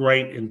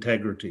great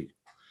integrity.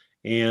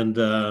 And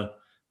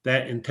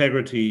that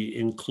integrity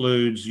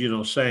includes,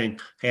 saying,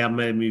 hey, I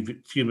made a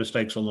few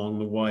mistakes along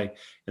the way,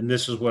 and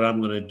this is what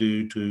I'm going to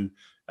do to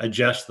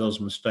adjust those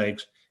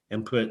mistakes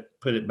and put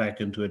it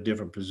back into a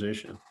different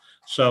position.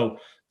 So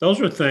those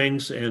are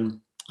things. And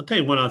I'll tell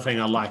you one other thing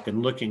I like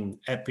in looking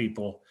at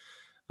people.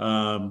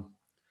 um,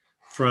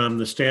 from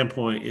the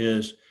standpoint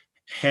is,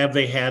 have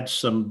they had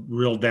some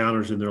real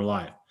downers in their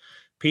life?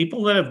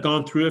 People that have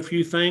gone through a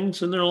few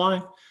things in their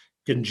life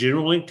can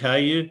generally tell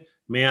you,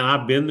 man,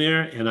 I've been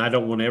there and I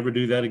don't want to ever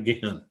do that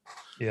again.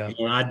 Yeah.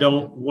 And I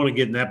don't want to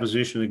get in that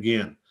position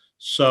again.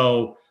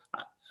 So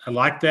I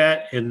like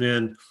that. And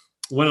then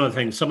one other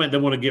thing, somebody that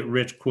want to get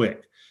rich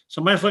quick.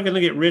 Somebody's looking to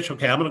get rich.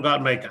 Okay, I'm going to go out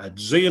and make $1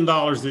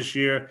 zillion this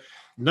year.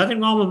 Nothing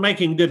wrong with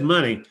making good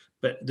money,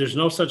 but there's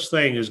no such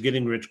thing as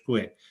getting rich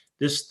quick.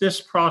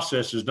 This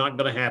process is not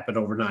going to happen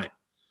overnight.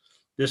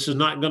 This is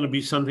not going to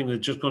be something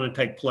that's just going to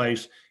take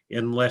place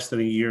in less than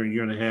a year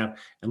and a half.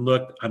 And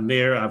look, I'm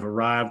there, I've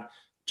arrived.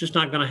 Just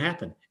not going to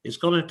happen. It's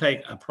going to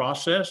take a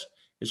process.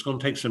 It's going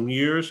to take some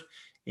years,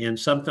 and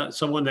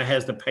someone that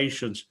has the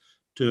patience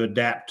to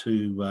adapt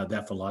to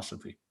that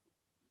philosophy.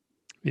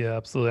 Yeah,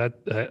 absolutely.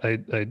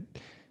 I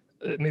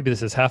maybe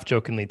this is half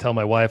jokingly tell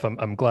my wife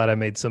I'm glad I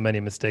made so many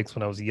mistakes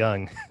when I was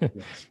young.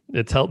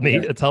 It's helped me.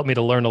 Yeah. It's helped me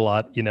to learn a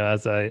lot,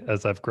 as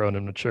I've grown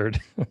and matured.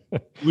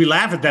 We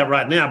laugh at that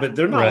right now, but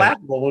they're not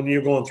laughable when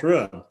you're going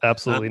through them.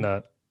 Absolutely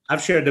not.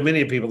 I've shared to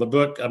many people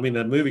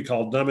the movie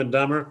called Dumb and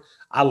Dumber.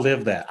 I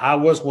lived that. I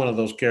was one of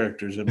those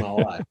characters in my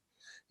life,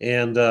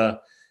 and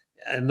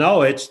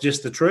no, it's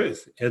just the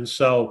truth. And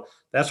so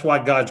that's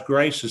why God's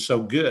grace is so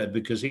good,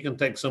 because He can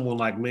take someone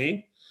like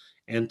me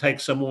and take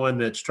someone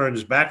that's turned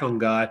his back on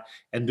God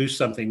and do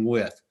something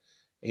with.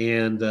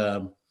 And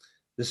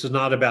this is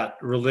not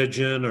about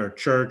religion or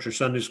church or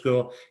Sunday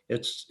school.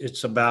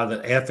 It's about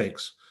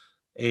ethics,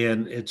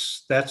 and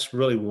that's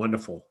really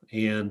wonderful.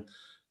 And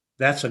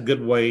that's a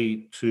good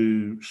way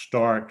to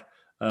start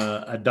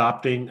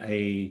adopting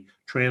a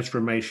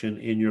transformation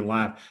in your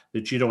life,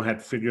 that you don't have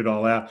to figure it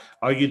all out.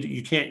 Or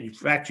you can't. In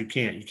fact, you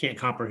can't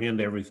comprehend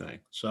everything.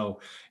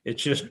 So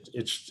it's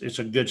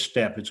a good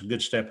step. It's a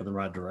good step in the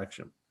right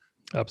direction.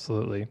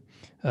 Absolutely.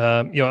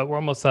 We're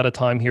almost out of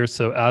time here.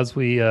 So as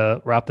we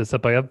wrap this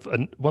up, I have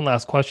one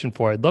last question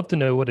for you. I'd love to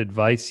know what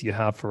advice you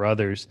have for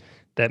others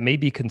that may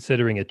be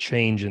considering a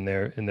change in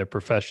their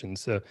profession.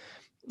 So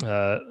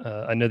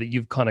I know that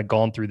you've kind of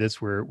gone through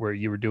this where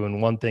you were doing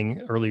one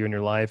thing earlier in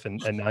your life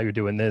and now you're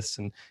doing this.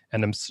 And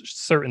I'm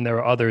certain there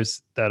are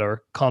others that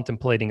are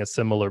contemplating a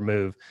similar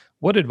move.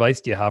 What advice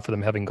do you have for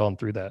them having gone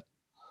through that?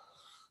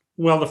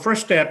 Well, the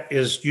first step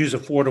is use a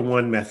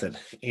 4-to-1 method.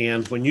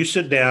 And when you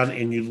sit down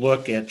and you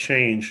look at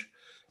change,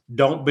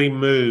 don't be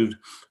moved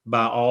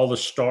by all the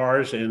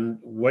stars and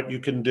what you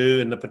can do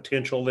and the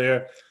potential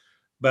there,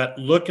 but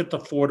look at the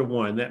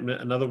 4-to-1.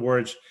 That, in other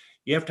words,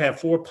 you have to have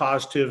 4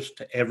 positives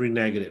to every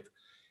negative.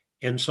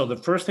 And so the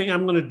first thing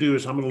I'm going to do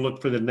is I'm going to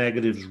look for the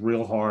negatives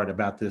real hard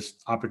about this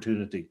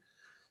opportunity.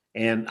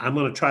 And I'm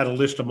going to try to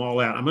list them all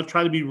out. I'm going to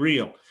try to be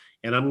real.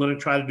 And I'm going to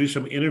try to do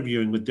some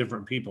interviewing with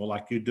different people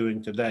like you're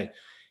doing today.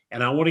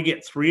 And I want to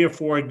get 3 or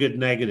 4 good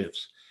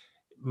negatives,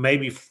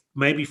 maybe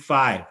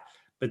 5.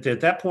 But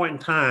at that point in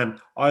time,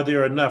 are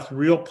there enough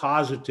real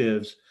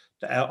positives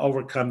to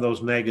overcome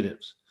those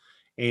negatives?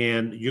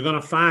 And you're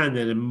going to find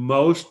that in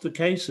most of the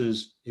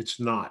cases, it's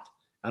not.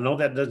 I know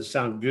that doesn't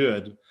sound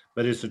good,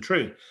 but it's the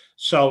truth.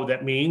 So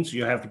that means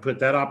you have to put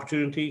that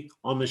opportunity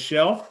on the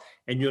shelf,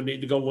 and you'll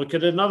need to go look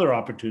at another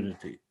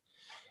opportunity.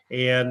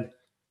 And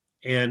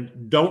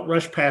don't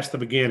rush past the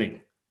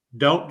beginning.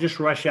 Don't just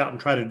rush out and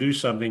try to do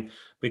something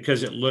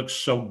because it looks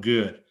so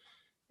good.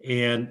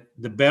 And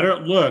the better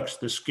it looks,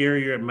 the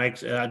scarier it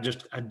makes.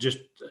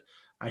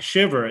 I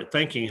shiver at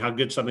thinking how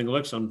good something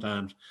looks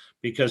sometimes,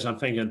 because I'm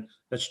thinking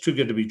that's too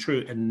good to be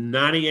true. And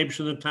 98%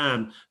 of the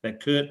time,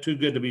 too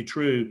good to be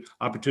true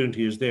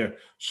opportunity is there.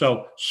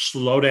 So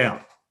slow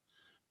down.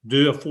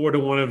 Do a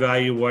 4-to-1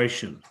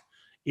 evaluation.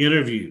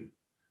 Interview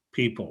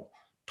people.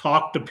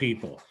 Talk to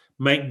people.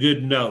 Make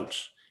good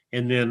notes.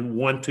 And then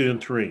 1, 2,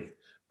 and 3.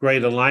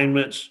 Great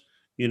alignments,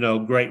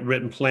 great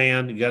written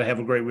plan. You got to have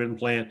a great written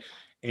plan.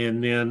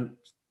 And then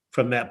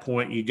from that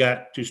point, you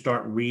got to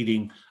start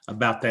reading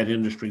about that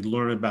industry,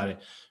 learn about it.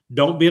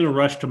 Don't be in a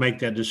rush to make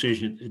that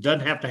decision. It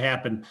doesn't have to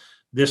happen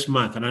this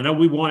month. And I know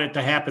we want it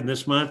to happen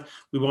this month.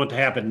 We want it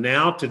to happen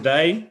now,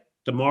 today,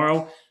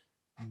 tomorrow.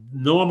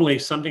 Normally,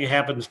 something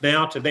happens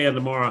now, today, and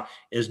tomorrow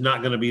is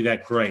not going to be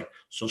that great.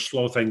 So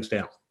slow things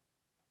down.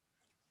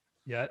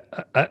 Yeah,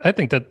 I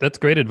think that's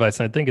great advice.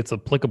 And I think it's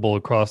applicable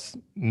across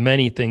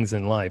many things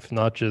in life,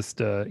 not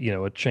just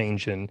a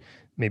change in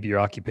maybe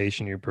your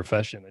occupation, your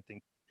profession.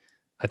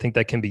 I think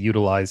that can be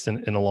utilized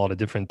in a lot of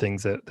different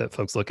things that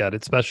folks look at,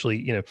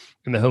 especially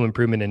in the home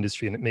improvement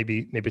industry. And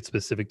maybe it's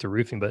specific to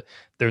roofing, but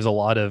there's a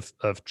lot of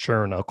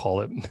churn, I'll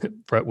call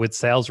it, with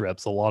sales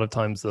reps. A lot of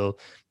times they'll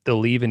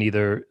leave and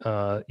either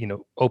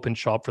open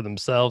shop for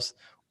themselves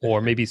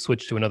or maybe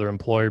switch to another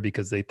employer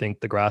because they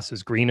think the grass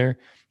is greener.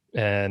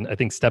 And I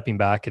think stepping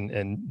back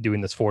and doing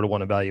this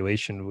 4-to-1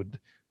 evaluation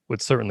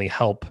would certainly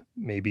help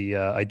maybe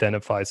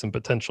identify some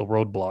potential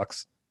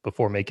roadblocks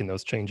before making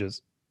those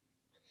changes.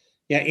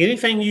 Yeah,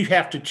 anything you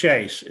have to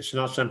chase, it's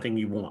not something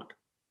you want.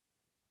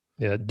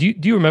 Yeah. Do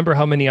you remember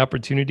how many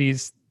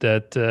opportunities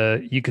that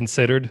you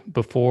considered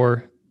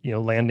before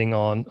landing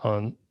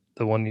on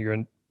the one you're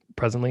in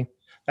presently?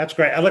 That's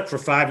great. I looked for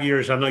 5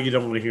 years. I know you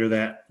don't want to hear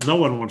that. No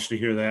one wants to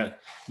hear that.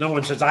 No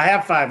one says, I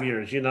have 5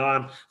 years.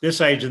 I'm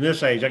this age and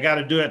this age. I got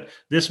to do it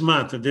this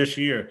month or this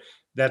year.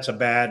 That's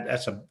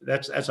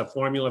a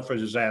formula for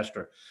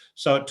disaster.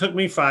 So it took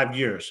me 5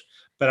 years,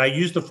 but I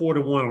used the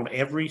 4-to-1 on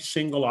every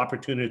single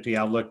opportunity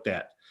I looked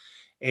at.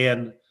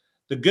 And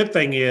the good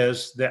thing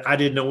is that I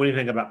didn't know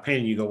anything about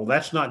painting. You go, well,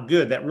 that's not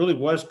good. That really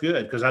was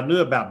good because I knew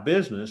about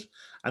business.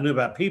 I knew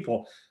about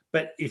people.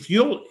 But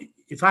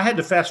if I had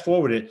to fast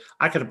forward it,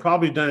 I could have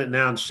probably done it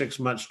now in 6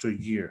 months to a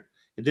year.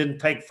 It didn't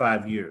take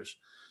 5 years.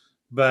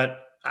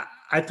 But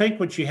I think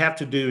what you have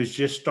to do is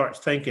just start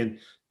thinking,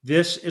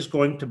 this is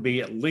going to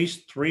be at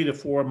least 3 to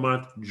 4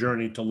 month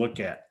journey to look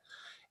at.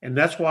 And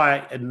that's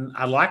why, and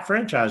I like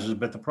franchises,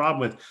 but the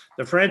problem with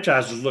the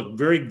franchises look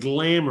very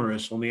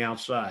glamorous on the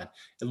outside.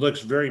 It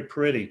looks very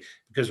pretty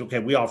because, okay,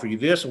 we offer you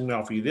this and we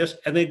offer you this,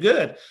 and they're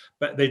good,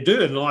 but they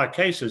do in a lot of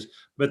cases,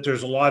 but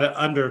there's a lot of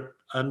under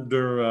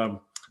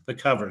the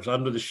covers,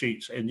 under the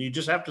sheets. And you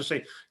just have to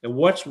say,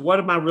 what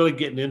am I really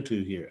getting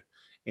into here?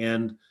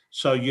 And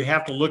so you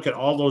have to look at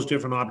all those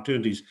different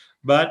opportunities.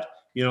 But,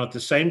 at the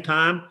same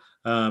time,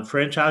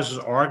 franchises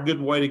are a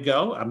good way to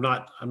go. I'm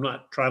not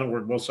trying to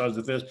work both sides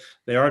of the fence.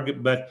 They are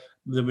good, but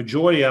the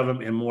majority of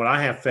them, and what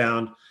I have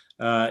found,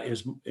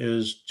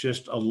 is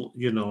just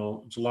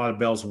it's a lot of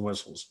bells and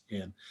whistles,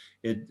 and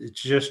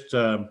it's just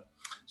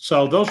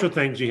so those are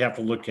things you have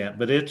to look at.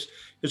 But it's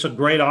a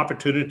great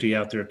opportunity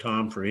out there,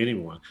 Tom, for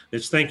anyone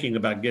that's thinking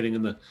about getting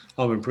in the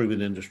home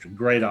improvement industry.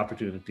 Great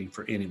opportunity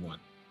for anyone.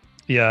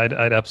 Yeah,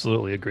 I'd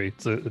absolutely agree.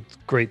 It's a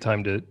great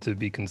time to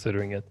be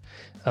considering it.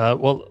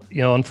 Well,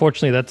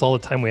 unfortunately, that's all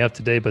the time we have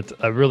today, but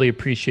I really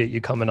appreciate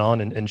you coming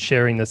on and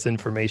sharing this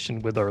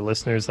information with our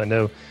listeners. I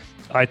know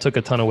I took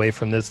a ton away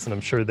from this, and I'm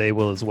sure they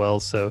will as well.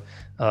 So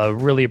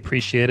really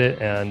appreciate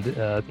it, and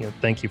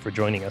thank you for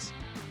joining us.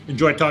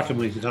 Enjoy talking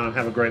with you, Tom.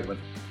 Have a great one.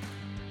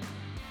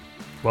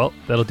 Well,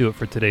 that'll do it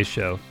for today's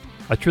show.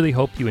 I truly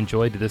hope you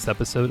enjoyed this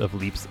episode of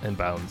Leaps and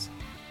Bounds.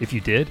 If you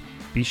did,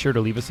 be sure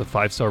to leave us a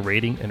 5-star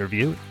rating and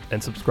review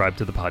and subscribe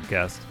to the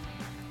podcast.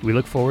 We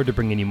look forward to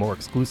bringing you more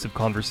exclusive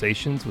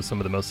conversations with some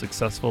of the most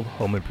successful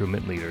home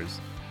improvement leaders.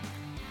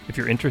 If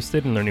you're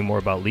interested in learning more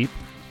about Leap,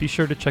 be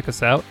sure to check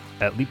us out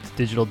at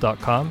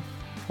leapdigital.com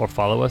or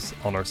follow us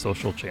on our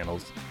social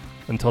channels.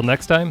 Until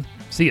next time,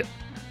 see ya.